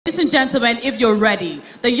Ladies and gentlemen, if you're ready,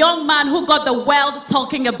 the young man who got the world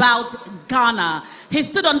talking about Ghana, he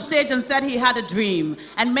stood on stage and said he had a dream,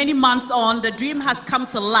 and many months on, the dream has come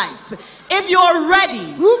to life. If you're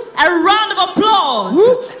ready, a round of applause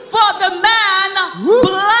for the man,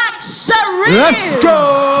 Black Sharif. Let's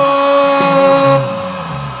go!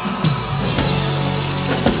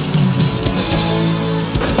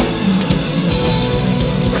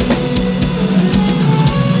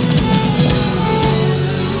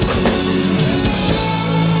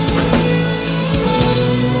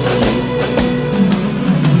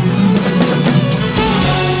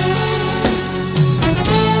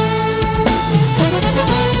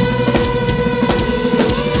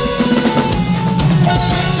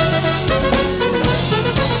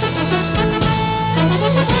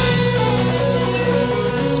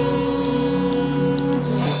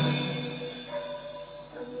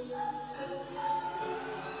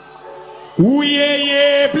 Ooh yeah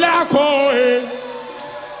yeah black oh eh.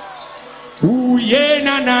 Ooh yeah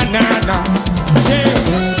na na na na. Yeah.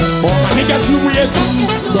 Oh my niggas you yes.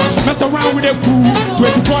 Don't mess around with the crew. Swear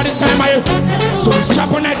to God this time I. So it's trap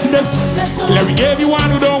on night this. Let me give you one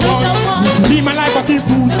who don't want to be my life I keep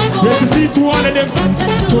food. Rest in peace to all of them.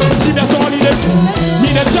 So see that's all in them. Me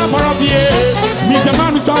the chopper of the air. Me the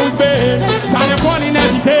man who's always been. Sign your calling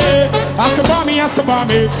every day. Ask about me, ask about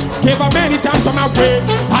me. Gave up many times on my way.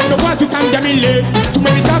 I know what you can get me late. Too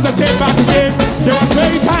many times I say back again. They were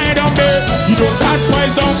very tired of me. You know sad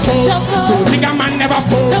boys don't fall. So think a man never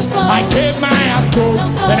fall. I gave my heart cold.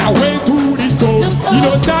 Then I went to the soul. You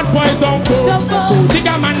know sad boys don't fall. So think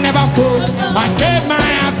a man never fall. I gave my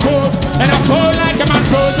heart cold. And I fall like a man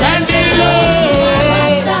goes. Standing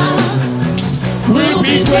low. We'll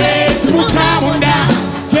be great. Mutamunda.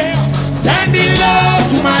 Sending love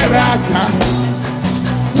to my Rasta.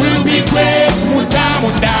 We'll be great, Muda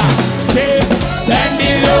Muda.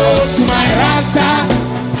 Sending love to my Rasta.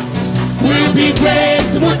 We'll be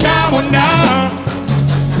great, Muda Muda.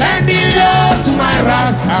 Sending love to my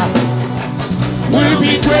Rasta. We'll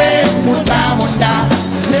be great, Muda Muda.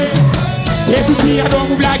 Say, if you see I don't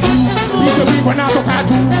move like you, it's a brief for now to cut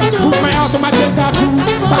to my house on my chest tattoo.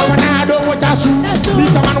 But when I don't want to shoot,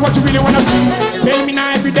 this man what you really wanna do. Tell me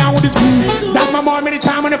now if you're down with this crew. That's my mom many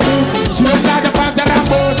time on the food. She don't like the fact that I'm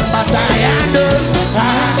bored, but I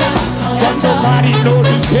understand. Cause nobody knows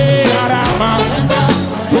the shit that I'm out.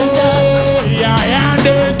 Oh, yeah, I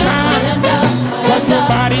understand. Cause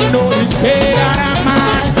nobody knows the shit that I'm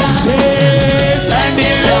out.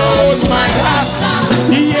 Sending low to my house.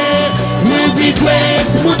 Yeah, we'll be great,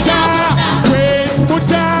 Muta. Great,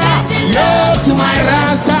 Muta. Low to my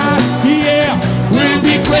Rasta. Yeah, we'll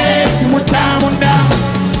be great, Muta Munda.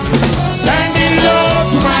 Sending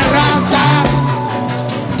love to my Rasta.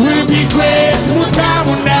 We'll be great, Muta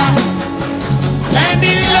Munda.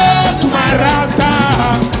 Sending love to my Rasta.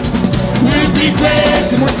 We'll be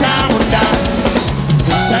great, Muta Munda.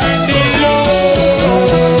 Sending love.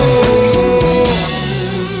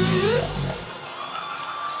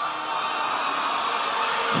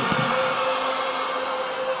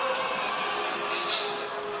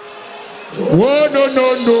 Oh no no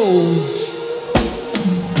no.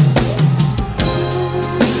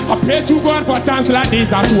 I pray to God for times like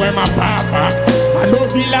this. I swear my papa. I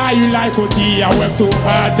don't feel like you like OT. I work so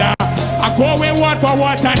hard. I go away word for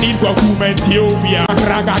what I need. Government Ethiopia,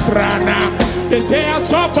 Raga Krana. They say I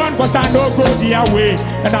stop on cause I don't go their way.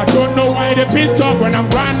 And I don't know why they pissed off when I'm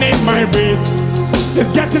running my race.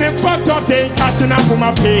 It's getting them fucked up, they catching up with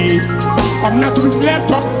my pace. I'm not to be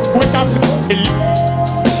slept up, wake up.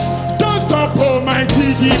 Don't stop, oh my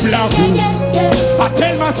Tiki Black. I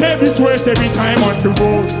tell myself this words every time on the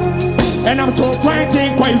road. And I'm so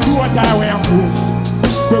grinding, quite do what I am through.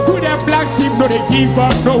 We could have black sheep, no they give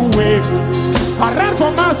up, no way. I ran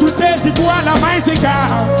from us to chase the Kuala Maintika.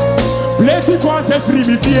 Bless you cause they free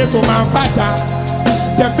me fear so man fatter.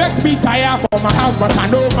 They vex me tired for my house, but I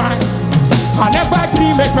know man. I never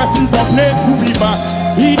dream a person for place to be back.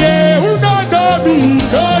 He there who don't know me,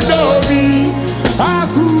 don't know me.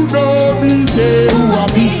 Ask who know me, say who are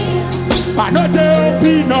me. I know they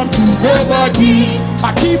open up to nobody.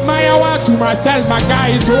 I keep my hour to myself, my guy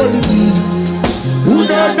is only me. Who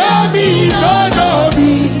don't know me, don't know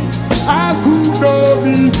me. Ask who know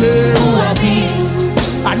me, say who are me.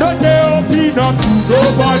 I know they open up to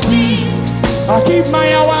nobody. I keep my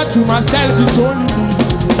hour to myself, it's only me.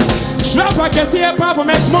 Strap I can see apart from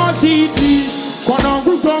a small city.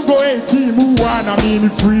 Konongu songo 18, Muwana mini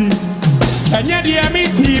free. And yet the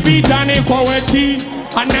MTV done in Kwaweti.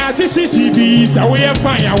 And now this is CB, so we are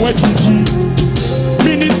fine, I want to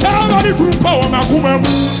Mini somebody group power, Makumamu.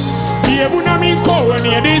 The Emunami Ko, and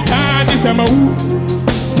the other side is a Mahu.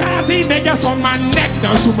 tears on my neck,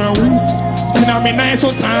 down to my root. Tina me nice so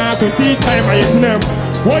sad, cause see time I eat them.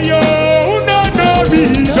 Oh, yo, who don't know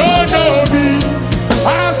me, don't know me.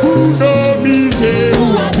 Ask who know me, say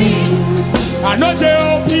who I be. I know they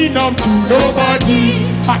open up to nobody.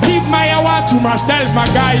 I keep my hour to myself, my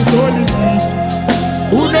guy is only me.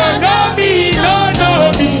 Who don't know me, don't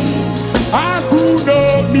know me. Ask who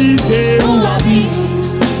know me, say who I be.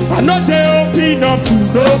 I know they open up to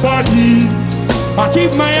nobody. I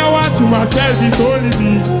keep my hour to myself, it's only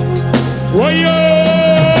me. Oh yo,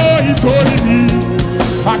 it's only me.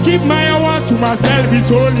 I keep my hour to myself,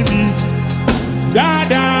 it's only me.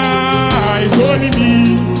 Dada, it's only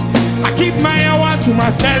me. I keep my hour to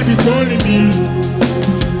myself, it's only me.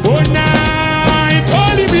 Oh nah, it's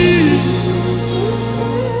only me.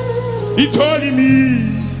 It's only me.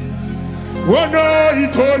 Oh no,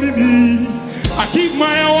 it's only me. I keep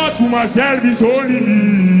my hour to myself, it's only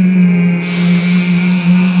me.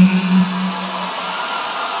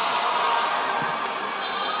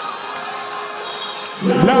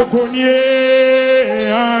 Black on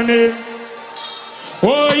yeah,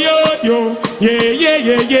 oh yo,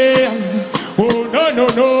 yeah. Oh no,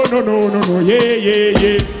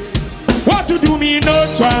 yeah. What to do me no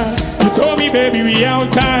try? You told me baby we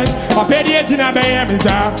outside. I paid it in a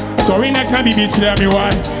bayamisa. Sorry I can't be bitch tell me why.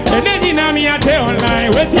 And then you know me I tell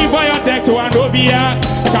online. Waiting for your text so I know be out.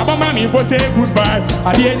 Come on mommy, boss say goodbye.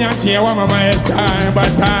 I didn't share one mama it's time,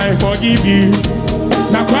 but I forgive you.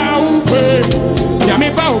 Now how pray? Yeah me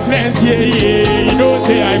bow cleanse, yeah. You know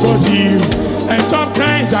say I got you. And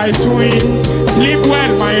sometimes I swing. Sleep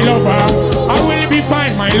well, my lover. I will be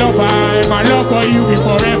fine, my lover. And my love for you be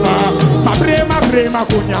forever. My prema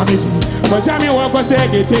kunyamiti. But Jamie walk was say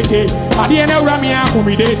get take it. I didn't know me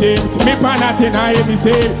accommodate. Me panatin I me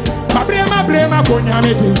say. My prema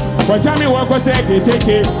kunyamiti. But Jamie walk was say get take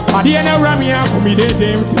it. I didn't know me accommodate.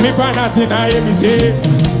 Me panatin I me say.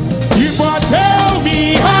 You but tell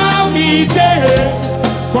me how me day.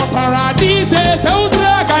 For paradise, so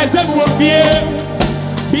drag I said what fear.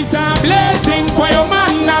 Be some blessings for your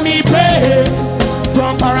man, na me pray.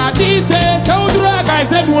 From paradise, so drag I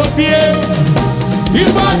said what fear. You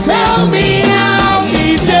but tell me how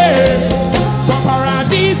he did. For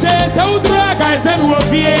paradise, so drag I said what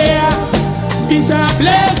fear. Be some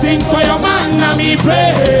blessings for your man, na me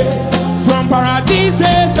pray. From paradise,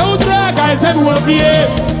 so drag I said what fear.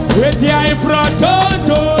 It's ya in front, don't,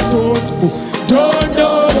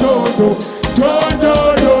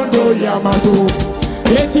 Yamaso.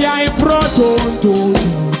 It's ya in front, don't,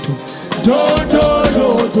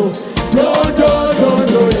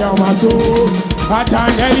 Yamaso.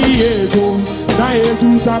 Atangeliego, na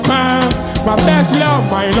Jesus apa, my best love,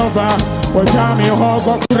 my lover. Ojami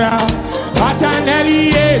hogokura.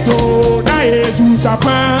 Atangeliego, na Jesus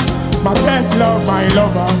apa, my best love, my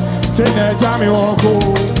lover. Tene jami hogo,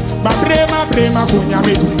 my prema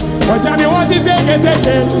kunyamiti. Ojami what is it?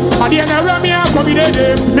 I didn't run me out of the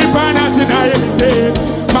me pana tonight. Say,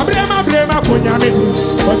 my prema kunyamiti.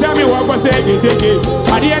 Ojami what was it?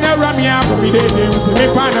 I didn't run me out of the me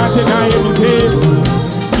pana tonight. Say,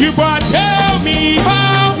 you but tell me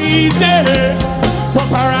how he did. For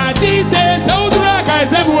paradise, so drag I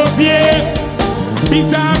said, what fear. Be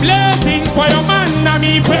some blessings for your man, na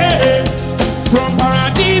me pray. From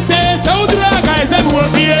paradise, so drag I said, what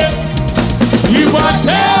fear. You but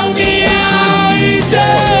tell me how he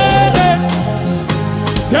did.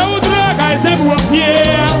 So drag I said, what fear.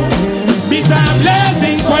 Be some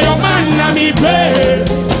blessings for your man, na me pray.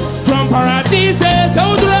 From paradise,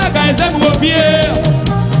 so drag I said, what fear.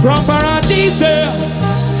 From paradise,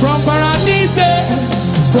 from paradise,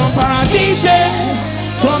 from paradise,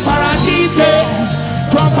 from paradise,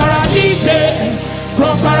 from paradise,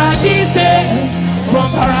 from paradise, from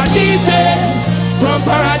paradise, from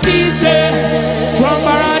paradise,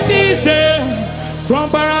 from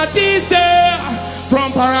paradise,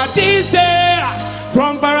 from paradise, from paradise,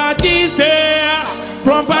 from paradise,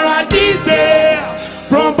 from paradise,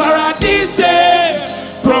 from paradise,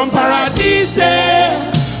 from paradise,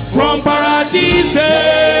 from paradise.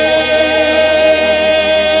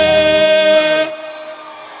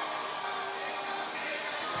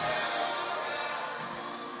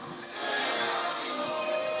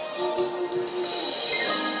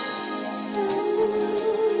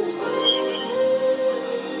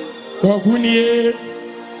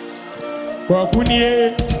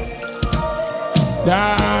 Wakunie,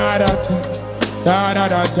 da da da da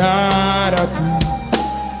da da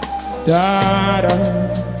da da.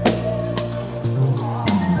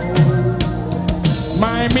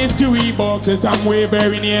 My my mystery box is somewhere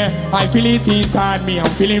very near. I feel it inside me, I'm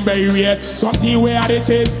feeling very weird. Something where I did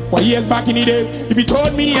chase for years back in the days. If you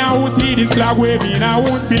told me I would see this flag waving, I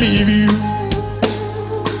won't believe you.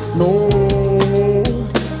 No,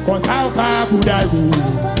 cause how far could I go?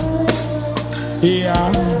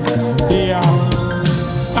 Yeah, yeah.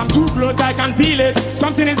 I'm too close, I can feel it.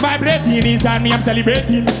 Something is vibrating inside me, I'm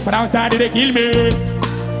celebrating. But outside they kill me.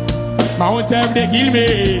 My own self they kill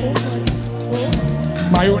me.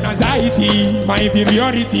 My own anxiety, my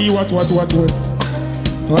inferiority. What?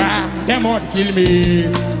 Ah, them all kill me.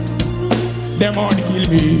 Them all kill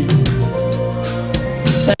me.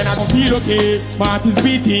 And I don't feel okay. My heart is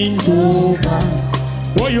beating so fast.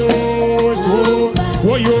 Oh yo, so,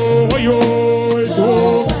 oh yo,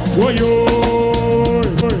 so, oh yo.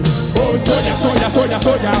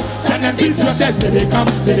 Soldier, stand and beat your chest. They come.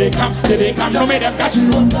 No make them catch you.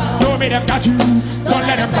 Don't let them touch your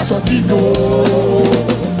skin. No.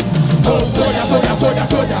 Oh, soldier,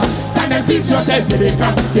 stand and beat your chest. They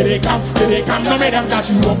come. No make them catch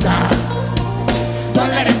you. Don't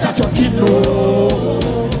let them touch your skin. No.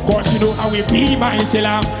 Cause you know how we be, my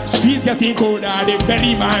Sheila. Streets getting colder. They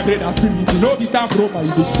bury my brother spirit. You know this time proper,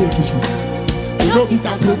 you shake it.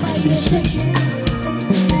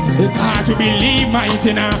 It's hard to believe my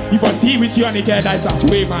antenna. If I see with your naked eyes, I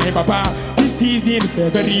swear my papa. This season is a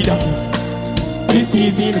very dark.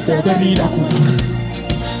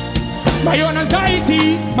 My own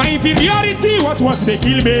anxiety, my inferiority, what they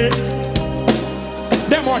kill me.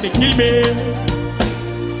 Them all they kill me.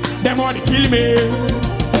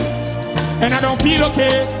 And I don't feel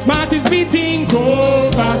okay. My heart is beating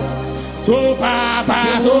so fast. So far.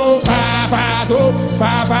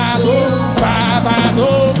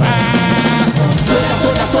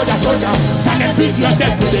 Soldier, stand and beat your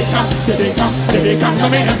chest. They come.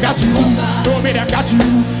 Don't make them got you. Don't let them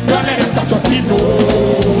touch your skin. No.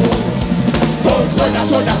 Oh, soldier,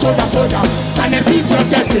 stand and beat your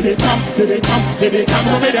chest. They come. Don't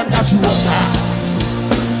make them got you.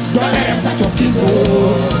 Don't let them touch your skin. No.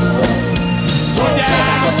 Soldier.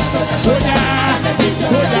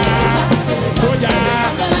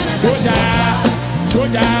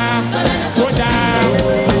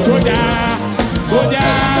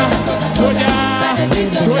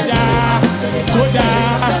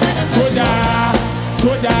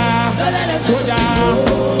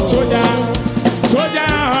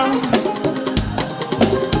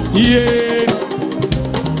 Yeah.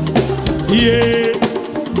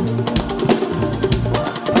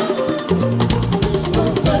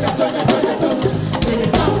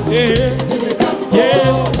 Yeah.